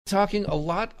talking a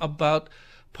lot about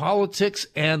politics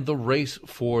and the race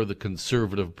for the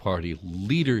Conservative Party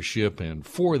leadership. And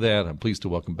for that, I'm pleased to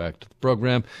welcome back to the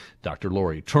program Dr.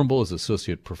 Lori Turnbull is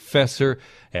Associate Professor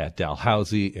at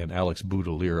Dalhousie, and Alex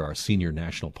Boudelier, our Senior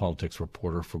National Politics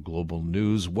Reporter for Global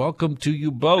News. Welcome to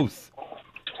you both.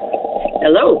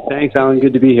 Hello. Thanks, Alan.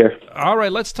 Good to be here. All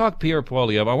right, let's talk Pierre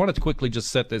Poilievre. I wanted to quickly just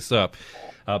set this up.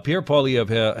 Pierre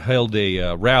Poilievre held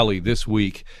a rally this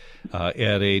week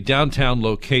at a downtown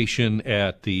location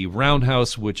at the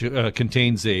Roundhouse, which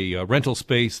contains a rental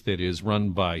space that is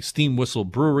run by Steam Whistle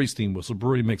Brewery. Steam Whistle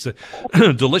Brewery makes a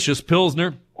delicious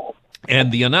Pilsner.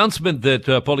 And the announcement that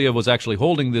Poilievre was actually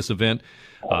holding this event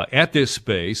at this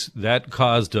space, that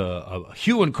caused a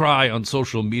hue and cry on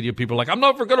social media. People are like, I'm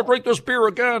never going to drink this beer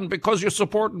again because you're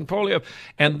supporting Poilievre.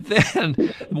 And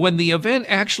then when the event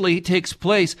actually takes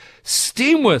place,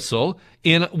 Steam Whistle,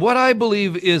 in what I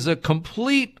believe is a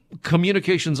complete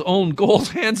communications own goals,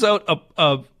 hands out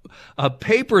a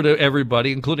paper to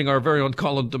everybody, including our very own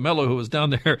Colin DeMello, who was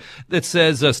down there, that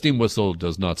says Steam Whistle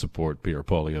does not support Pierre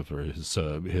Poilievre or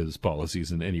his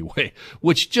policies in any way,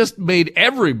 which just made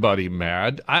everybody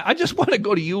mad. I just want to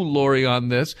go to you, Lori, on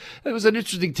this. It was an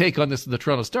interesting take on this in the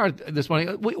Toronto Star this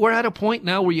morning. We're at a point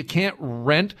now where you can't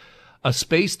rent a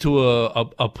space to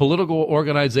a political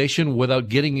organization without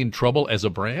getting in trouble as a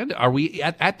brand. Are we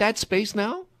at that space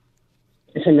now?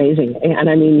 It's amazing. And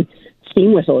I mean,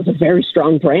 Steam Whistle is a very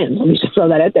strong brand. Let me just throw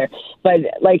that out there. But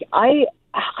like, I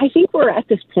think we're at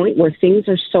this point where things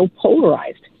are so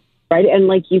polarized, right? And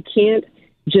like, you can't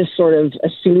just sort of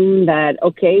assume that,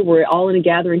 okay, we're all in a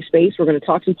gathering space. We're going to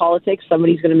talk some politics.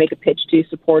 Somebody's going to make a pitch to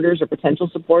supporters or potential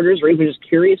supporters or even just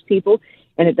curious people.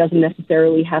 And it doesn't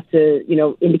necessarily have to,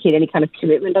 indicate any kind of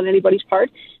commitment on anybody's part.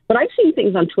 But I've seen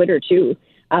things on Twitter too,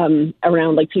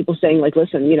 around like people saying like,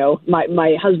 listen,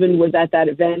 my husband was at that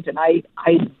event and I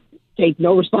take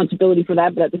no responsibility for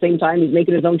that. But at the same time, he's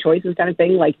making his own choices kind of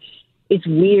thing. Like, it's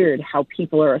weird how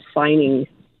people are assigning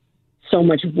so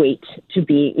much weight to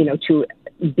to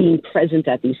being present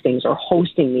at these things or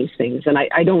hosting these things. And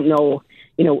I don't know,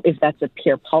 if that's a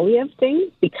Pierre Poilievre thing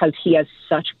because he has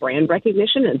such brand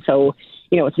recognition. And so,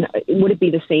 would it be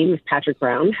the same if Patrick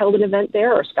Brown held an event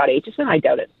there or Scott Aitchison? I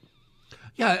doubt it.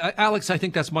 Yeah, Alex, I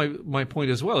think that's my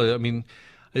point as well. I mean,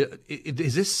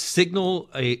 does this signal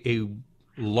a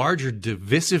larger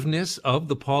divisiveness of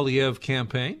the Poilievre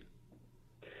campaign?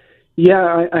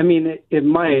 Yeah, I mean, it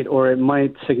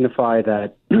might signify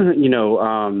that,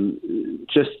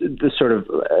 just the sort of,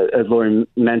 as Lori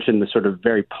mentioned, the sort of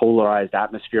very polarized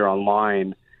atmosphere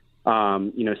online.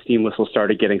 Steam Whistle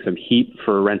started getting some heat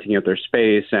for renting out their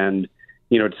space and,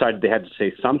 decided they had to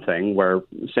say something where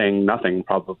saying nothing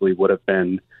probably would have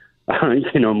been,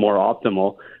 more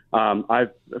optimal.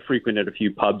 I've frequented a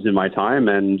few pubs in my time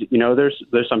and,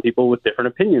 there's some people with different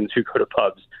opinions who go to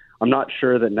pubs. I'm not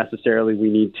sure that necessarily we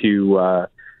need to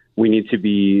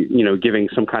be, giving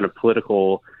some kind of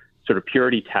political sort of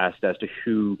purity test as to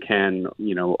who can,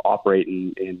 operate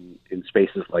in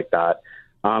spaces like that.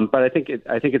 But I think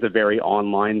it's a very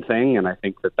online thing, and I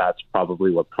think that's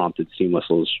probably what prompted Steam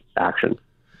Whistle's action.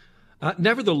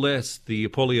 Nevertheless, the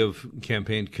Poilievre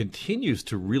campaign continues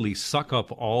to really suck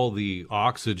up all the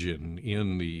oxygen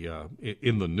in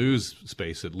the news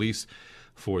space, at least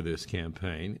for this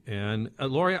campaign. And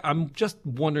Lori, I'm just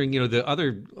wondering, the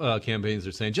other campaigns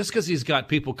are saying just because he's got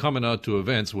people coming out to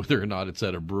events, whether or not it's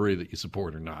at a brewery that you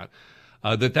support or not,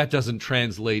 that doesn't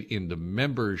translate into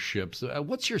memberships.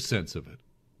 What's your sense of it?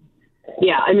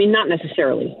 Yeah, I mean, not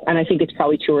necessarily. And I think it's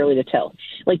probably too early to tell.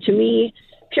 Like, to me,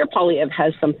 Pierre Poilievre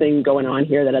has something going on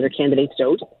here that other candidates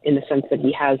don't, in the sense that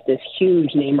he has this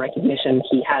huge name recognition.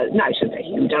 He has, no, I shouldn't say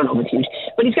huge, I don't know if it's huge,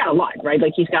 but he's got a lot, right?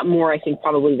 Like, he's got more, I think,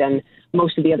 probably than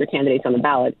most of the other candidates on the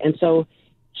ballot. And so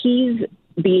he's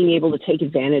being able to take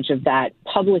advantage of that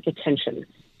public attention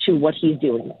to what he's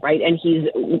doing, right? And he's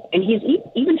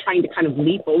even trying to kind of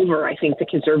leap over, I think, the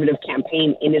Conservative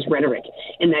campaign in his rhetoric,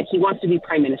 in that he wants to be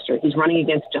prime minister. He's running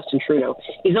against Justin Trudeau.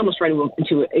 He's almost trying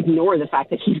to ignore the fact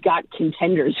that he's got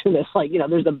contenders for this,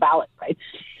 there's a ballot, right?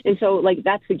 And so,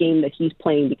 that's the game that he's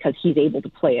playing because he's able to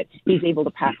play it. He's able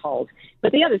to pack calls.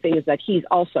 But the other thing is that he's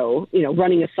also,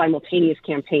 running a simultaneous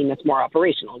campaign that's more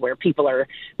operational, where people are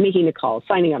making the calls,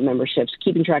 signing up memberships,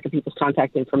 keeping track of people's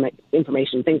contact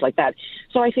information, things like that.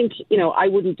 So I think, I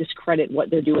wouldn't discredit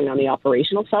what they're doing on the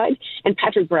operational side. And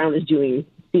Patrick Brown is doing,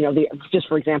 just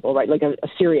for example, right, like a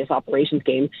serious operations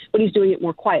game, but he's doing it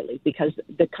more quietly because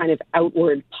the kind of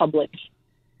outward public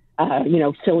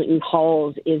filling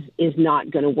halls is not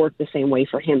going to work the same way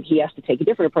for him. He has to take a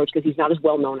different approach because he's not as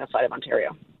well known outside of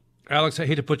Ontario. Alex, I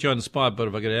hate to put you on the spot, but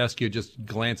if I could ask you, just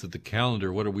glance at the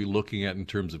calendar, what are we looking at in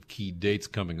terms of key dates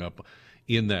coming up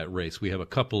in that race? We have a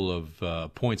couple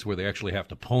of points where they actually have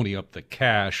to pony up the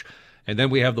cash, and then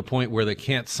we have the point where they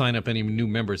can't sign up any new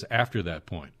members after that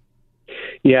point.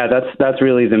 Yeah, that's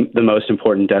really the most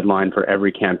important deadline for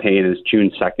every campaign is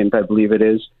June 2nd, I believe it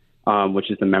is, which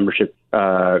is the membership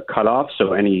cutoff.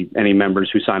 So any members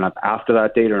who sign up after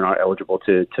that date are not eligible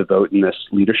to vote in this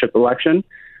leadership election.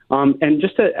 And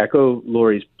just to echo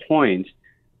Lori's point,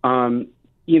 as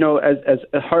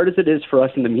hard as it is for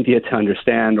us in the media to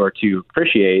understand or to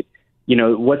appreciate,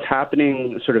 what's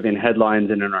happening sort of in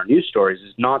headlines and in our news stories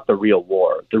is not the real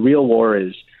war. The real war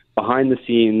is behind the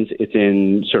scenes. It's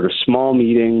in sort of small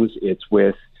meetings. It's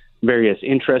with various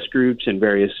interest groups and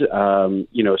various,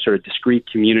 sort of discrete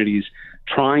communities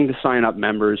trying to sign up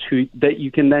members that you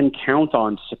can then count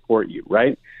on to support you,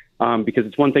 right? Because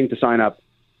it's one thing to sign up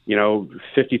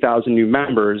 50,000 new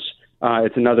members.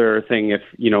 It's another thing if,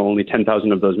 only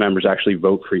 10,000 of those members actually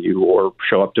vote for you or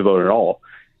show up to vote at all.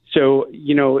 So,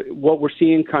 what we're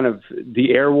seeing kind of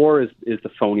the air war is the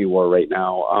phony war right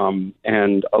now.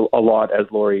 And a lot, as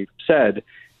Lori said,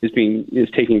 is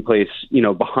taking place,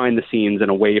 behind the scenes and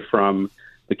away from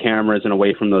the cameras and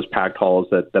away from those packed halls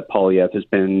that Poilievre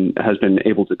has been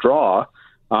able to draw.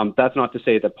 That's not to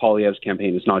say that Poilievre's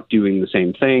campaign is not doing the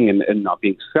same thing and not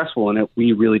being successful in it.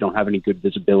 We really don't have any good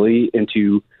visibility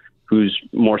into who's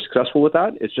more successful with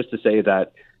that. It's just to say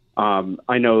that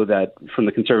I know that from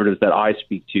the Conservatives that I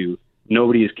speak to,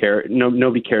 nobody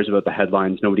cares about the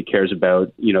headlines. Nobody cares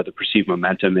about, the perceived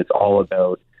momentum. It's all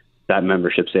about that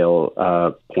membership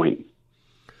sale point.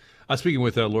 Speaking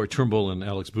with Lori Turnbull and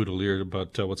Alex Boudelier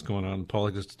about what's going on in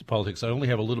politics, I only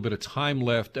have a little bit of time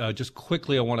left. Just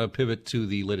quickly, I want to pivot to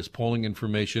the latest polling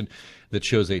information that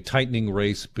shows a tightening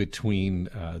race between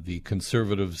the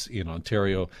Conservatives in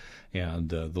Ontario and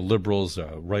the Liberals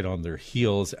right on their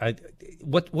heels.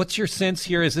 What's your sense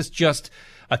here? Is this just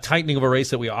a tightening of a race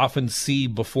that we often see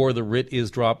before the writ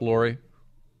is dropped, Lori?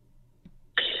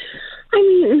 I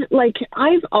mean,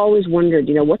 I've always wondered,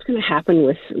 what's going to happen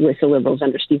with the Liberals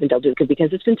under Stephen Del Duca,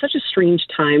 because it's been such a strange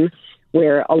time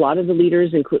where a lot of the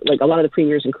leaders, a lot of the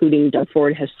premiers, including Doug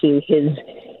Ford, has seen his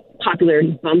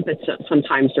popularity bump at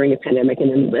sometimes during the pandemic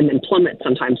and then plummet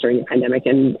sometimes during the pandemic.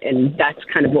 And that's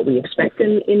kind of what we expect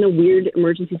in a weird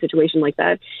emergency situation like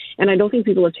that. And I don't think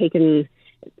people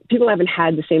haven't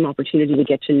had the same opportunity to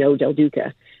get to know Del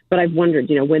Duca. But I've wondered,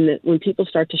 when people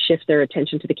start to shift their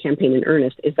attention to the campaign in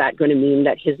earnest, is that going to mean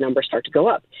that his numbers start to go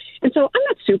up? And so I'm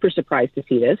not super surprised to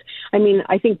see this. I mean,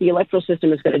 I think the electoral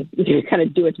system is going to kind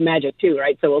of do its magic too,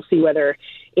 right? So we'll see whether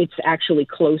it's actually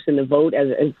close in the vote as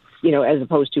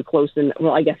opposed to close in,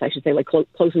 well, I guess I should say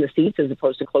close in the seats as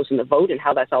opposed to close in the vote, and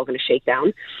how that's all going to shake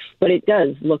down. But it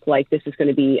does look like this is going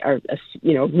to be a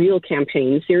real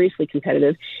campaign, seriously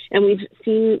competitive. And we've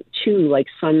seen too,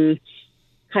 some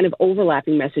kind of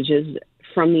overlapping messages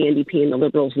from the NDP and the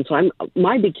Liberals. And so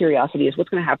my big curiosity is what's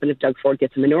going to happen if Doug Ford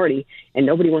gets a minority and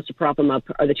nobody wants to prop him up.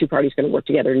 Are the two parties going to work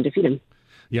together and defeat him?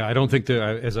 Yeah, I don't think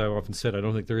as I often said, I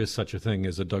don't think there is such a thing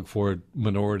as a Doug Ford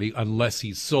minority unless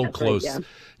he's so That's close, right,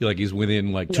 yeah. Like he's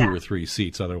within two or three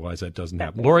seats. Otherwise, that doesn't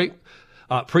happen. Lori,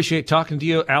 appreciate talking to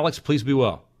you. Alex, please be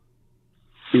well.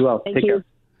 Be well. Thank Take you. care.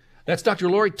 That's Dr.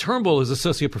 Lori Turnbull, is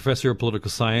Associate Professor of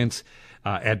Political Science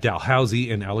at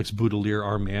Dalhousie, and Alex Boudelier,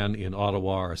 our man in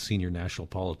Ottawa, our senior national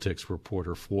politics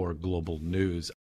reporter for Global News.